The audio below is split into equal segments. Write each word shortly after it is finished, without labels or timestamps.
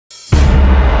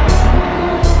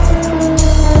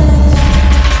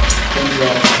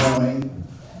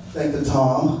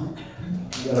Tom.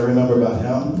 You gotta remember about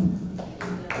him.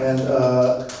 And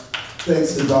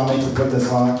thanks to Donnie for putting this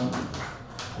on.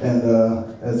 And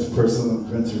as a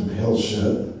person that's been through hell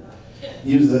shit,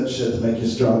 use that shit to make you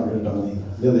stronger, Donnie.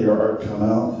 Let your art come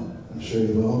out. I'm sure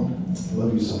you will. I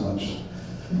love you so much.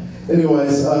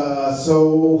 Anyways,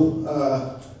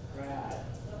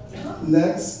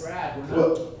 next. Brad,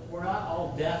 we're not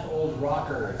all deaf old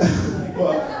rockers.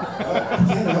 Well, I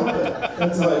can't help it.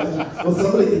 That's how well,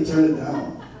 somebody can turn it down.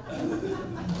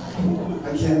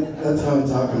 I can't, that's how I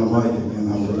talk on a mic again,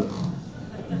 Albert.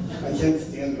 I can't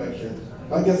stand back here.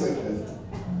 I guess I could.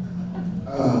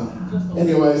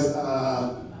 Anyways,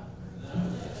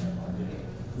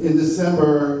 in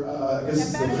December, I guess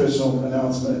it's the official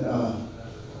announcement,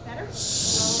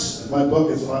 my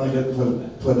book is finally getting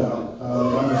put out.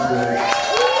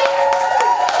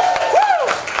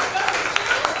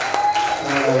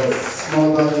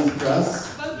 Small Doggies Press.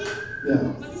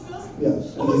 Yeah. Yeah,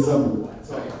 in December.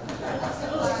 So,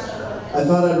 I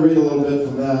thought I'd read a little bit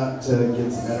from that to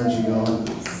get some energy going.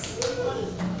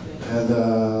 And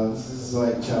this is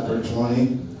like chapter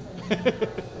 20.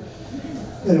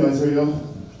 Anyways, here we go.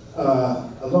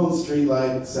 A lone street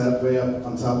light sat way up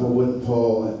on top of a wooden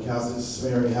pole and cast its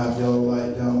smeary half-yellow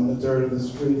light down on the dirt of the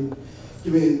street,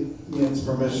 giving me its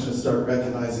permission to start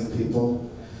recognizing people.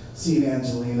 Seen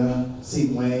Angelina,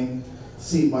 seen Wayne,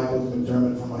 seen Michael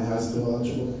McDermott from my high school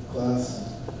algebra class.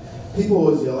 People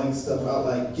was yelling stuff out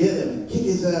like, get him and kick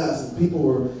his ass, and people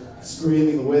were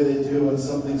screaming the way they do when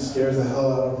something scares the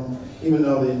hell out of them, even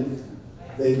though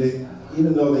they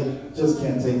just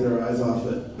can't take their eyes off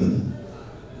it.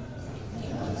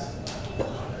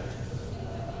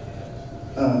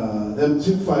 Them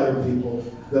two fighter people,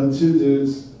 them two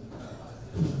dudes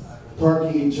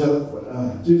parking each other,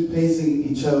 dudes pacing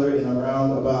each other in a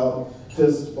roundabout,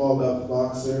 fist balled up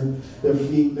boxer, their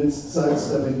feet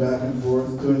sidestepping back and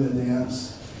forth, doing the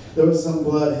dance. There was some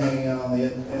blood hanging out on the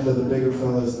end of the bigger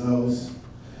fella's nose.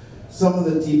 Some of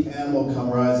the deep animal come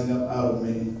rising up out of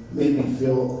me, made me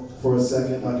feel for a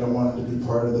second like I wanted to be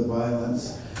part of the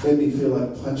violence, made me feel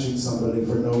like punching somebody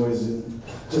for no reason,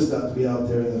 just not to be out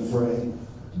there in the fray.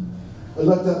 I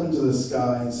looked up into the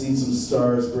sky and seen some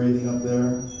stars breathing up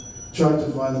there. Tried to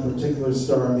find the particular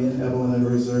star me and Evelyn had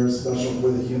reserved special for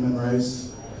the human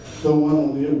race. The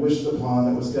one we wished upon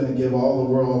that was going to give all the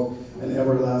world an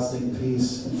everlasting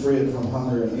peace and free it from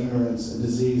hunger and ignorance and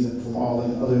disease and from all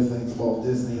the other things of Walt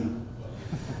Disney.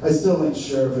 I still ain't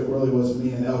sure if it really was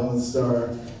me and Evelyn's star.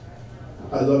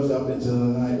 I looked up into the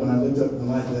night, when I looked up in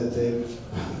the night that day,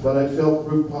 but I felt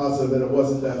proof positive that it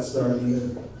wasn't that star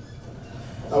either.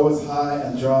 I was high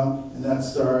and drunk, and that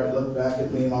star looked back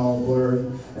at me and all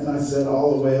blurred, and I said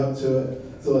all the way up to it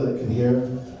so that it could hear,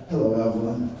 hello,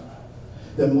 Evelyn.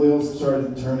 Them wheels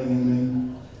started turning in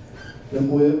me.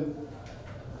 Them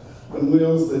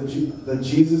wheels, the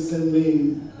Jesus in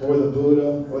me, or the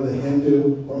Buddha, or the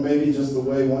Hindu, or maybe just the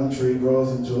way one tree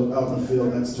grows out in the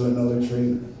field next to another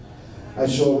tree. I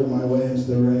shouldered my way into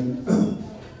the ring.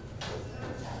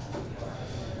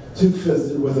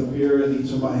 Two-fisted with a beer in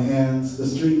each of my hands, the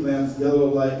street lamp's yellow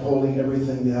light holding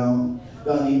everything down,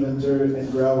 the uneven dirt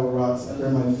and gravel rocks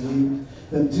under my feet.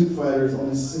 Them two fighters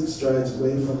only 6 strides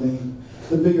away from me.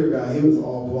 The bigger guy, he was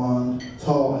all blonde,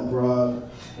 tall and broad,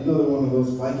 another one of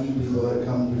those Viking people that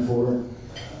come before.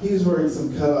 He was wearing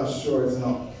some cut-off shorts and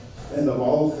of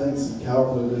all things, some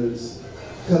cowboy boots.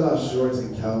 Cut-off shorts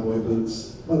and cowboy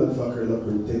boots. Motherfucker looked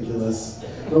ridiculous.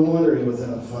 No wonder he was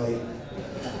in a fight.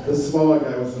 The smaller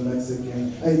guy was the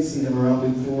Mexican. I had seen him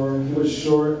around before. He was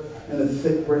short and a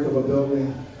thick brick of a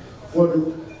building.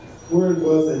 Word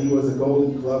was that he was a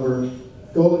Golden Glover.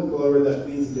 Golden Glover, that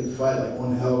means he could fight like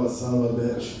one hell of a son of a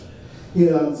bitch. He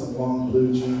had on some long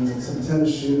blue jeans and some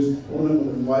tennis shoes, one of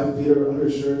them wife beater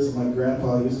undershirts that my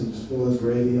grandpa used to spill his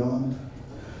gravy on.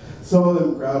 Some of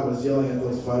the crowd was yelling at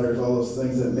those fighters all those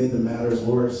things that made the matters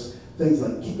worse. Things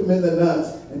like kick him in the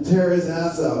nuts and tear his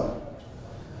ass out.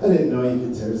 I didn't know you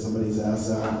could tear somebody's ass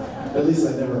out. At least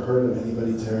I never heard of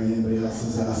anybody tearing anybody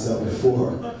else's ass out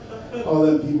before. All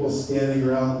them people standing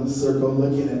around in the circle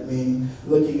looking at me,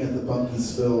 looking at the bunky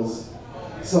spills.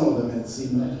 Some of them had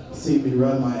seen me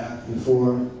run my act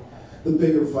before. The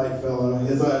bigger fight fellow,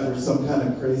 his eyes were some kind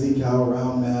of crazy cow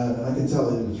round mad, and I could tell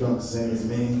he was drunk the same as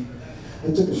me. I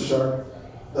took a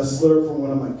slurp from one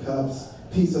of my cups,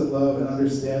 peace and love and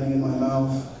understanding in my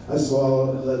mouth. I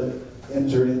swallowed and let it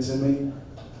enter into me.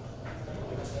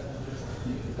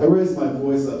 I raised my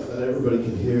voice up so that everybody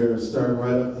could hear, started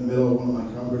right up in the middle of one of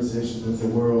my conversations with the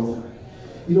world.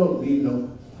 You don't need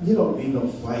no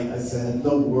fight, I said,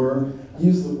 no war.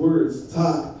 Use the words,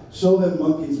 talk, show them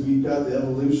monkeys we've got the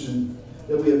evolution,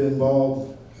 that we have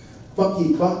evolved.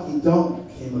 Bucky, Bucky, don't,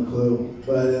 came a clue,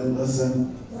 but I didn't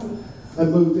listen. I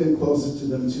moved in closer to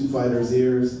them two fighters'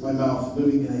 ears, my mouth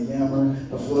moving in a yammer,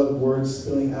 a flood of words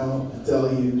spilling out, a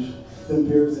deluge, them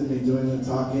beers in me doing the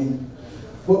talking.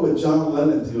 What would John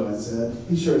Lennon do, I said.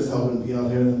 He sure as hell wouldn't be out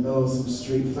here in the middle of some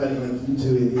street fighting like you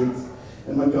two idiots.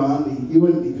 And my Gandhi, he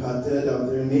wouldn't be caught dead out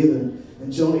there neither.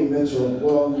 And Joni Mitchell,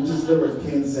 well, you just never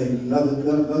can say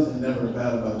nothing never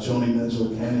bad about Joni Mitchell,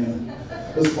 can you?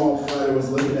 The small fighter was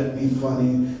looking at me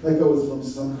funny, like I was from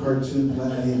some cartoon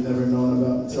planet he'd never known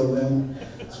about until then.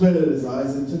 Squinted his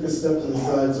eyes and took a step to the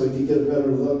side so he could get a better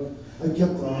look. I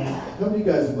kept on. Haven't you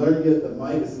guys learned yet that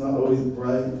Mike is not always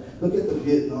bright? Look at the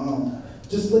Vietnam.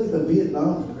 Just look at the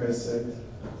Vietnam, for Christ's sake.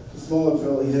 The smaller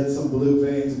fellow, he had some blue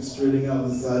veins extruding out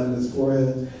the side of his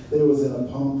forehead. There was in a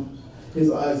pump.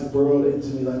 His eyes burrowed into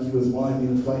me like he was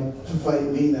wanting me to fight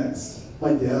me next.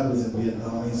 My dad was in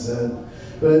Vietnam, he said.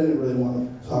 But I didn't really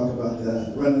want to talk about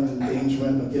that. Running the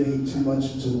endangerment of getting too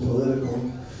much into the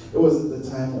political. It wasn't the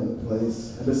time or the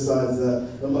place. And besides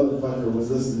that, the motherfucker was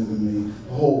listening to me.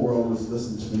 The whole world was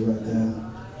listening to me right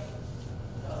then.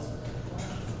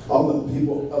 All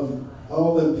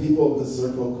them people of the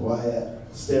circle quiet,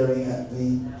 staring at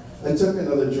me. I took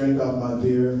another drink off my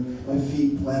beer, my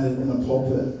feet planted in a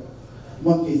pulpit.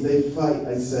 Monkeys, they fight,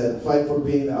 I said. Fight for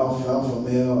being the alfalfa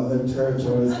male and their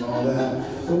territories and all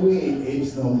that. But we ain't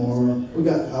apes no more. We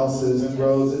got houses and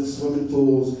roads and swimming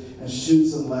pools and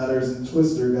chutes and ladders and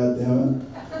Twister, goddammit.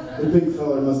 The big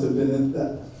fella must have been in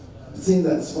that. Seen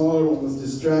that smaller one was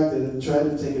distracted and tried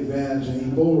to take advantage, and he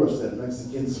bull rushed that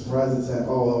Mexican, surprise attack,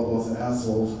 all elbows and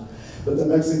assholes. But the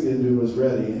Mexican dude was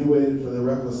ready, and he waited for the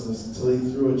recklessness until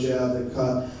he threw a jab that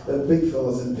caught that big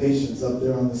fella's impatience up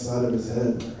there on the side of his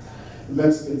head. The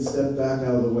Mexican stepped back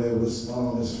out of the way with a smile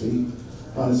on his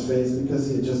face, because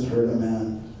he had just hurt a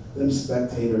man. Them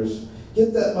spectators.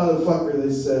 Get that motherfucker,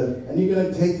 they said. And you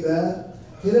gonna take that?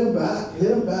 Hit him back,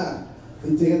 hit him back.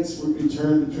 The dance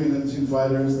returned between them two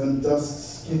fighters, them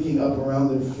dusts kicking up around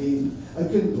their feet. I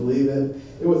couldn't believe it.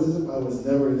 It was as if I was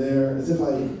never there, as if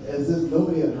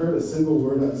nobody had heard a single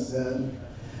word I said.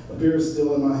 A beer is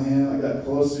still in my hand. I got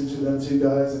closer to them two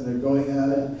guys, and they're going at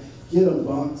it. Get him,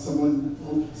 bunk,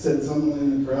 someone said, someone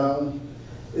in the crowd.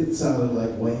 It sounded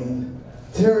like Wayne.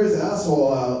 Tear his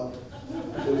asshole out.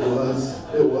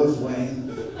 It was Wayne.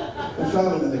 I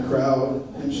found him in the crowd,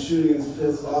 him shooting his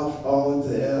fists off all into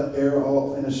the air,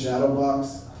 all in a shadow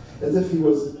box, as if he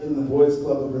was in the Boys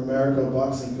Club of America, a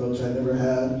boxing coach I never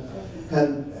had.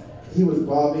 He was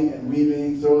bobbing and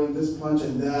weaving, throwing this punch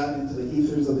and that into the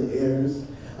ethers of the airs.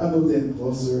 I moved in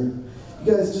closer.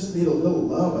 You guys just need a little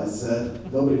love, I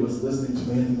said. Nobody was listening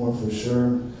to me anymore for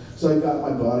sure. So I got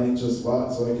my body into a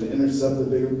spot so I could intercept the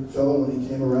bigger fellow when he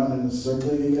came around and was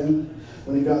circling again.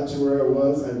 When he got to where I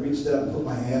was, I reached out and put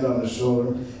my hand on his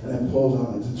shoulder, and I pulled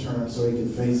on it to turn him so he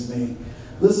could face me.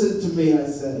 Listen to me, I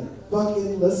said.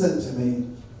 Fucking listen to me.